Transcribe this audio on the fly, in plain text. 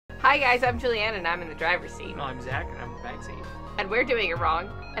Hi guys, I'm Julianne and I'm in the driver's seat. No, I'm Zach and I'm in the back seat. And we're doing it wrong,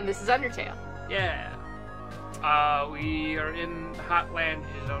 and this is Undertale. Yeah. We are in Hotland.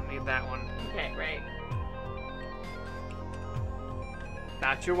 You don't need that one. Okay, great.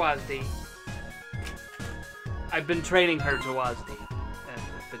 Not your Wazdi. I've been training her to Wazdi. And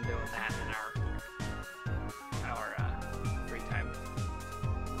we've been doing that in our free time.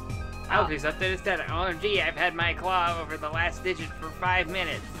 Alfie's update is dead. OMG, I've had my claw over the last digit for 5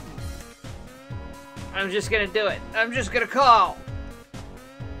 minutes. I'm just gonna do it. I'm just gonna call.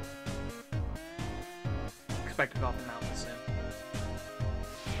 Expect a call from Alfie soon.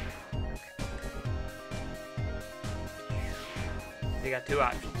 You got 2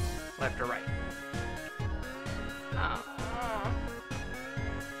 options, left or right. Oh.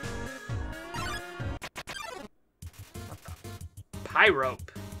 Pyrope.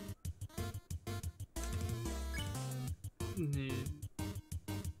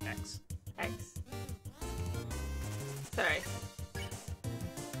 X. X. Sorry.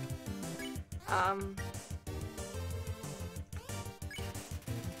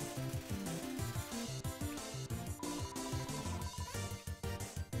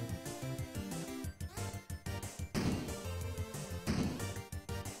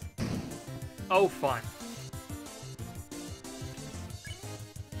 Oh, fun.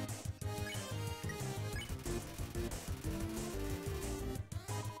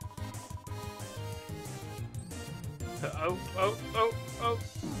 Oh.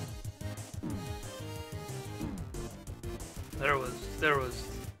 There was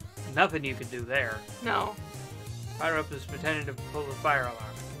nothing you could do there. No. Pyrope is pretending to pull the fire alarm.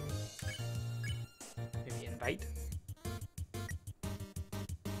 Maybe invite?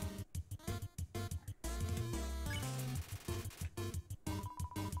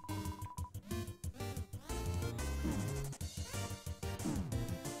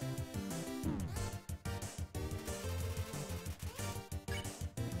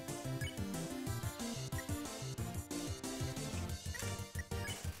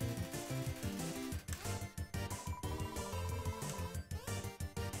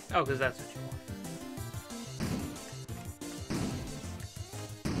 Oh, because that's what you want.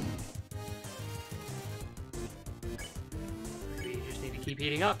 Maybe you just need to keep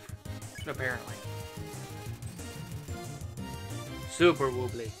heating up, apparently. Super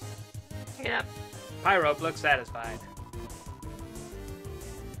woobly. Yep. Pyrope looks satisfied.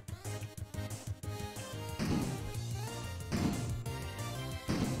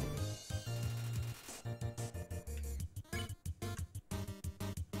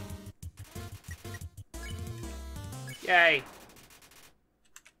 Yay.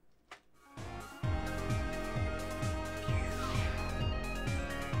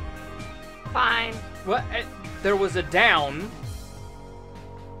 Fine. What? There was a down.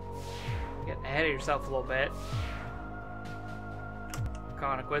 Getting ahead of yourself a little bit.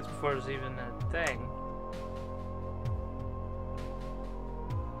 Calling it quits before there's even a thing.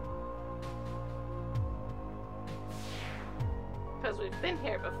 Because we've been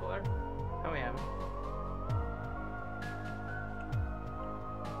here before. No, we haven't.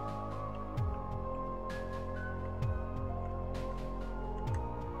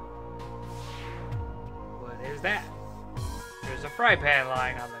 That? There's a fry pan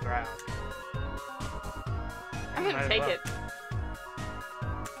lying on the ground. I'm gonna take it.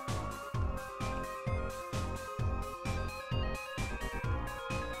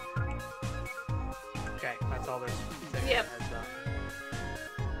 Okay, that's all there's. Yep.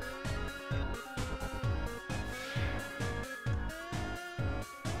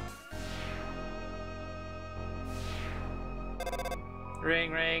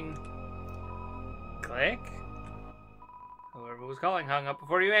 Ring, ring. Click. Whoever was calling hung up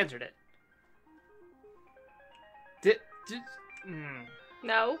before you answered it.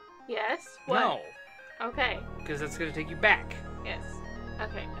 No. Yes. What? No. Okay. Because that's going to take you back. Yes.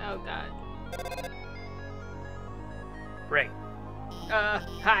 Okay. Oh, God. Ring.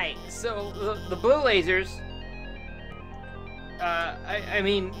 Hi. So, the blue lasers... I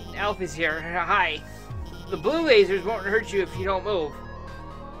mean, Alfie's here. Hi. The blue lasers won't hurt you if you don't move.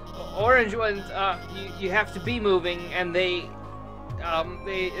 Orange ones, you have to be moving, and they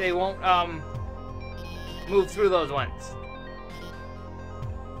won't, move through those ones.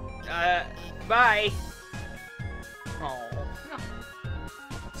 Bye. Oh.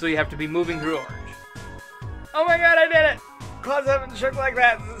 So you have to be moving through orange. Oh my god, I did it! Claws haven't shook like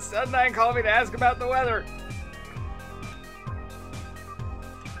that since Sun9 called me to ask about the weather.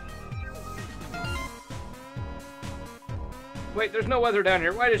 Wait, there's no weather down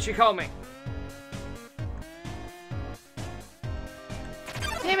here. Why did she call me?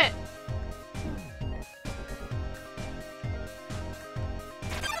 Damn it!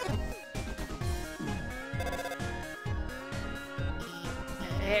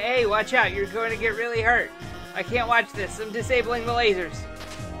 watch out. You're going to get really hurt. I can't watch this. I'm disabling the lasers.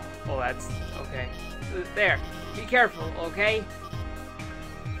 Well, that's okay. There. Be careful, okay?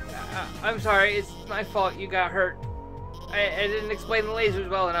 I'm sorry. It's my fault you got hurt. I didn't explain the lasers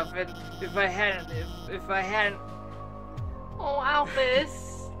well enough. And if I hadn't... Oh,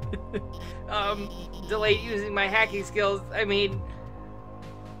 Alphys. Delayed using my hacking skills. I mean...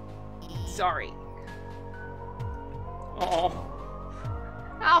 Sorry. Oh.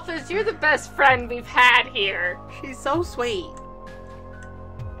 Alphys, you're the best friend we've had here. She's so sweet.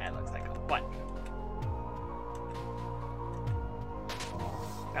 That looks like a button.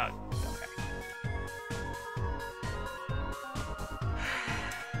 Oh, okay.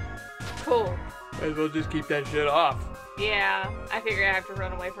 Cool. Might as well just keep that shit off. Yeah, I figure I have to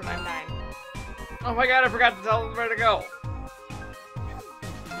run away from M9. Oh my god, I forgot to tell them where to go.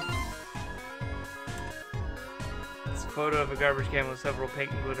 It's a photo of a garbage can with several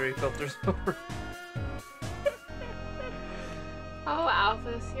pink and glittery filters over. Oh,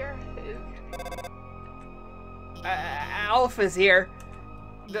 Alphys, you're... Alpha's here.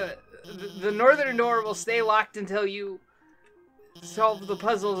 The northern door will stay locked until you solve the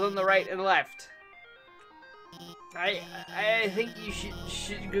puzzles on the right and left. I think you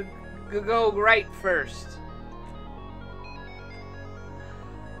should go right first.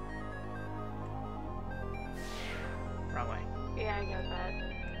 Wrong way. Yeah, I got that.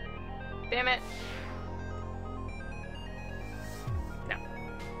 Damn it. No.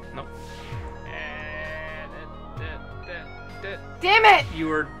 Nope. Damn it! You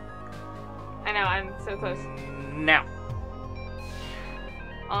were... I know, I'm so close. Now.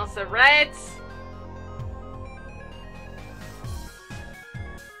 Also, right.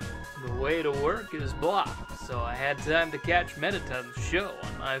 The way to work is blocked, so I had time to catch Mediton's show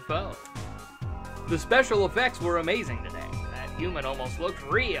on my phone. The special effects were amazing today. That human almost looked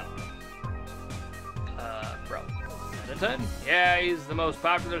real. Bro. Mediton? Yeah, he's the most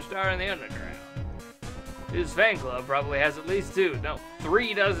popular star in the Underground. His fan club probably has at least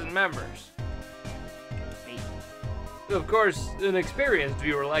 3 dozen members. Me. Of course, an experienced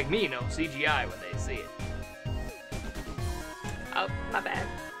viewer like me knows CGI when they see it. Oh, my bad.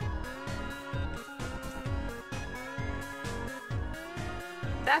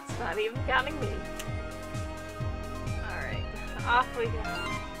 That's not even counting me. Alright, off we go.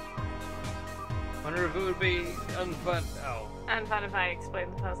 Wonder if it would be unfun. Oh. Unfun if I explain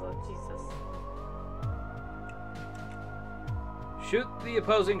the puzzle. Jesus. Shoot the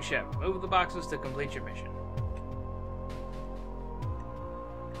opposing ship. Move the boxes to complete your mission.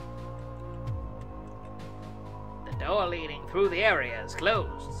 The door leading through the area is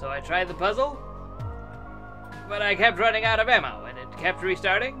closed, so I tried the puzzle. But I kept running out of ammo, and it kept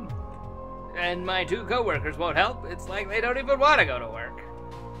restarting. And my 2 co-workers won't help. It's like they don't even want to go to work.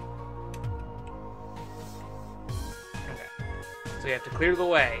 Okay. So you have to clear the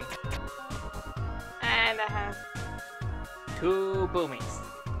way. And I have 2 boomies.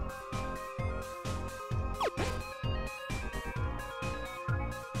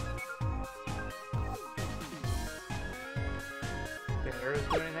 Did arrows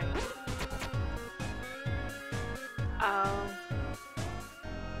do anything? Oh.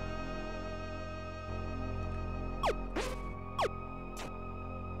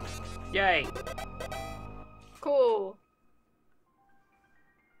 Yay! Cool.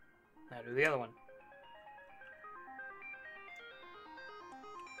 Now do the other one.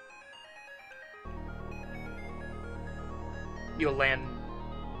 You'll land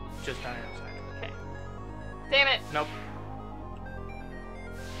just on the other side. Okay. Damn it. Nope.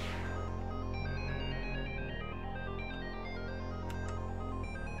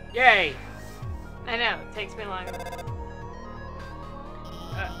 Yay! I know, it takes me longer.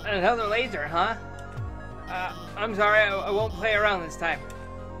 Another laser, huh? I'm sorry, I won't play around this time.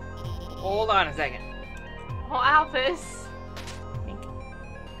 Hold on a second. Oh, Alphys.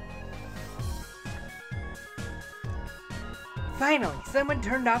 Finally, someone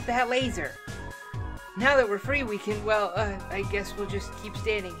turned off that laser. Now that we're free, we can, I guess we'll just keep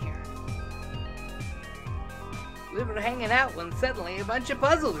standing here. We were hanging out when suddenly a bunch of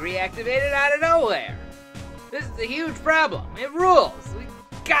puzzles reactivated out of nowhere. This is a huge problem. It rules. We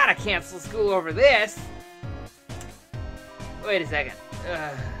gotta cancel school over this. Wait a second.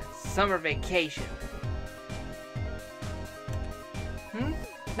 Summer vacation.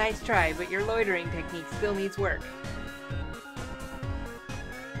 Nice try, but your loitering technique still needs work.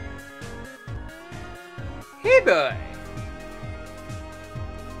 Hey, boy!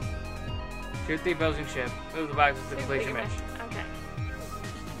 Shoot the opposing ship. Move the boxes to complete your mission. Okay.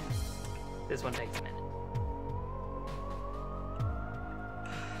 This one takes a minute.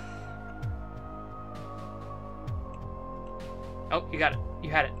 Oh, you got it. You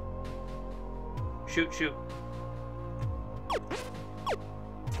had it. Shoot, shoot.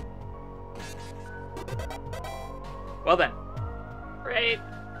 Well then. Right.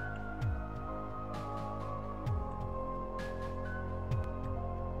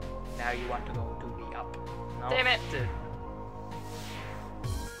 Now you want to go to the up. No. Damn it.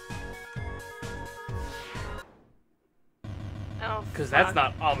 Oh, Because that's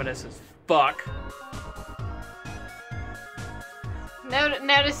not ominous as fuck.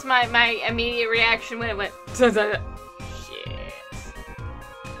 Notice my immediate reaction when it went. Shit.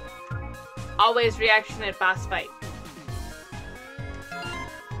 Always reaction at boss fight.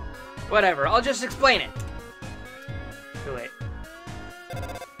 Whatever, I'll just explain it. Too late.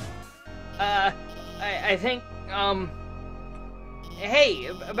 I think, hey,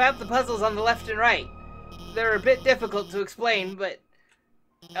 about the puzzles on the left and right. They're a bit difficult to explain, but,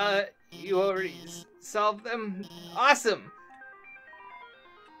 you already solved them. Awesome!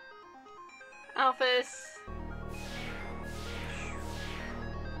 Alphys.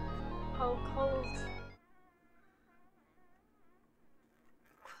 Oh, cold.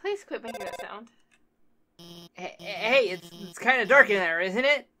 Please quit making that sound. Hey, it's kind of dark in there, isn't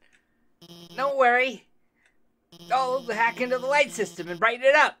it? Don't worry. I'll hack into the light system and brighten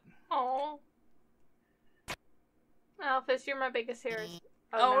it up. Oh. Alphys, you're my biggest hero.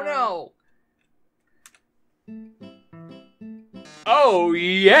 Oh no. Oh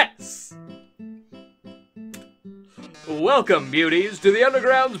yes! Welcome, beauties, to the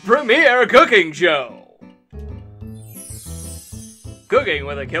Underground's premiere cooking show! Cooking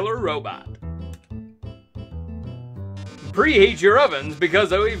with a killer robot. Preheat your ovens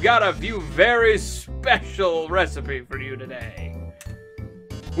because we've got a few very special recipes for you today.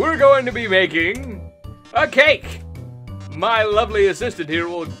 We're going to be making a cake. My lovely assistant here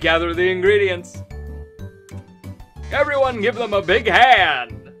will gather the ingredients. Everyone give them a big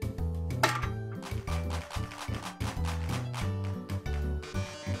hand.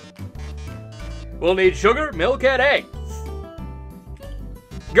 We'll need sugar, milk, and eggs.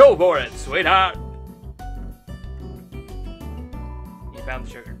 Go for it, sweetheart. You found the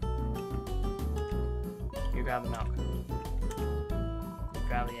sugar. You found the milk. You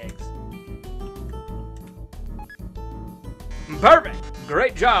found the eggs. Perfect!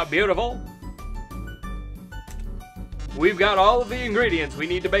 Great job, beautiful. We've got all of the ingredients we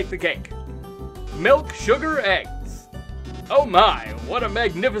need to bake the cake. Milk, sugar, eggs. Oh my, what a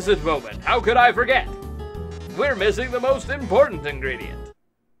magnificent moment. How could I forget? We're missing the most important ingredient.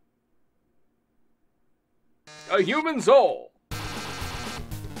 A human soul.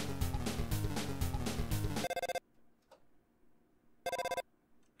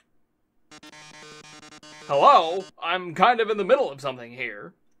 Hello? I'm kind of in the middle of something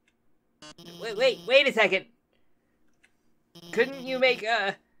here. Wait a second. Couldn't you make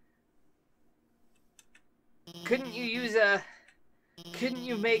a... Couldn't you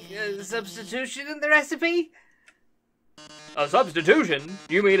make a substitution in the recipe? A substitution?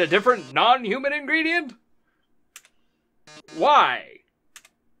 You mean a different non-human ingredient? Why?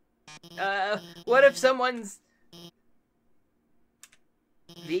 What if someone's...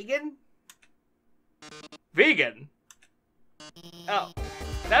 vegan? Vegan? Oh,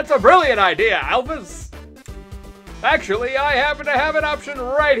 that's a brilliant idea, Alphys! Actually, I happen to have an option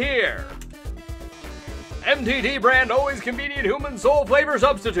right here. MTD brand always convenient human soul flavor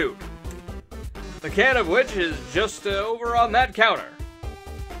substitute. The can of which is just over on that counter.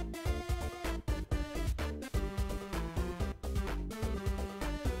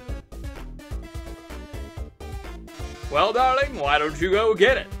 Well, darling, why don't you go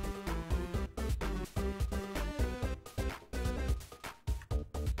get it?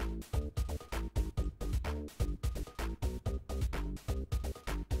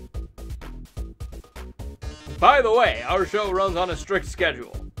 By the way, our show runs on a strict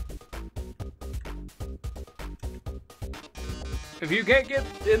schedule. If you can't get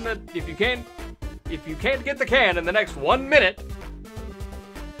the can in the next 1 minute,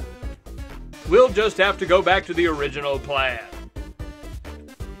 we'll just have to go back to the original plan.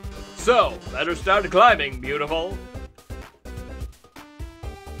 So, better start climbing, beautiful.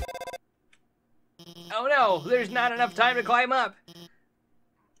 Oh no, there's not enough time to climb up.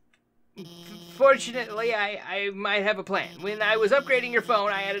 Fortunately, I might have a plan. When I was upgrading your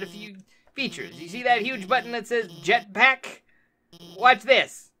phone, I added a few features. You see that huge button that says Jetpack? Watch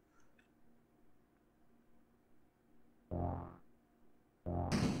this.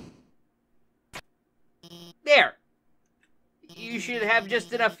 There. You should have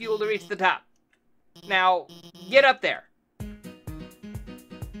just enough fuel to reach the top. Now, get up there. I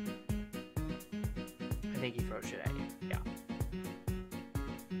think he throws shit at you. Yeah.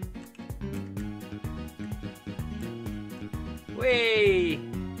 Way.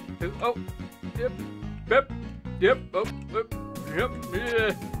 Oh. Yep. Yep. Yep. Oh. Yep.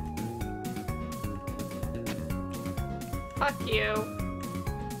 Yeah. Fuck you.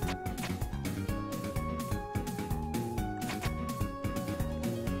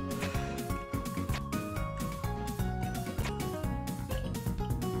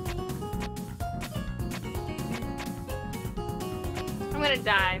 I'm gonna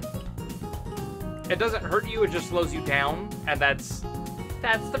die. It doesn't hurt you, it just slows you down, and that's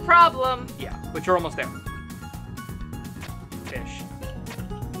the problem. yeah, but you're almost there. Ish.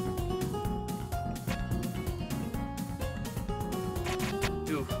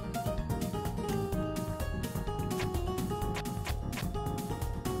 Oof.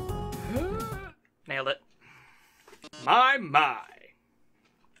 Nailed it. My.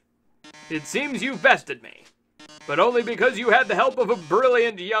 It seems you bested me. But only because you had the help of a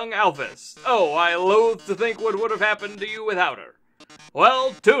brilliant young Alphys. Oh, I loathe to think what would have happened to you without her.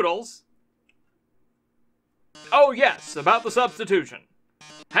 Well, toodles. Oh yes, about the substitution.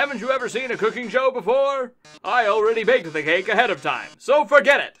 Haven't you ever seen a cooking show before? I already baked the cake ahead of time, so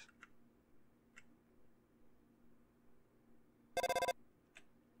forget it.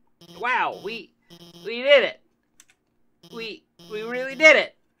 Wow, we did it. We really did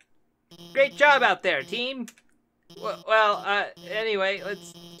it. Great job out there, team. Well, anyway,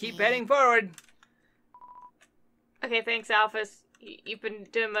 let's keep heading forward. Okay, thanks, Alphys. You've been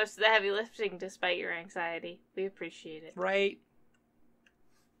doing most of the heavy lifting despite your anxiety. We appreciate it. Right.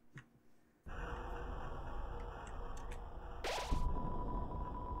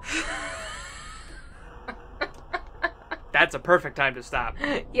 That's a perfect time to stop.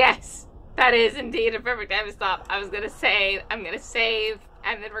 Yes, that is indeed a perfect time to stop. I was gonna say, I'm gonna save,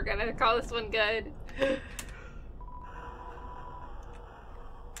 and then we're gonna call this one good.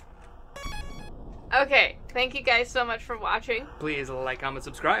 Okay, thank you guys so much for watching. Please like, comment,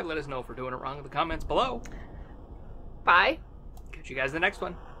 subscribe. Let us know if we're doing it wrong in the comments below. Bye. Catch you guys in the next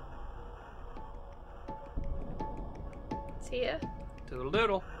one. See ya. Toodle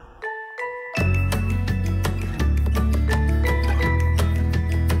doodle.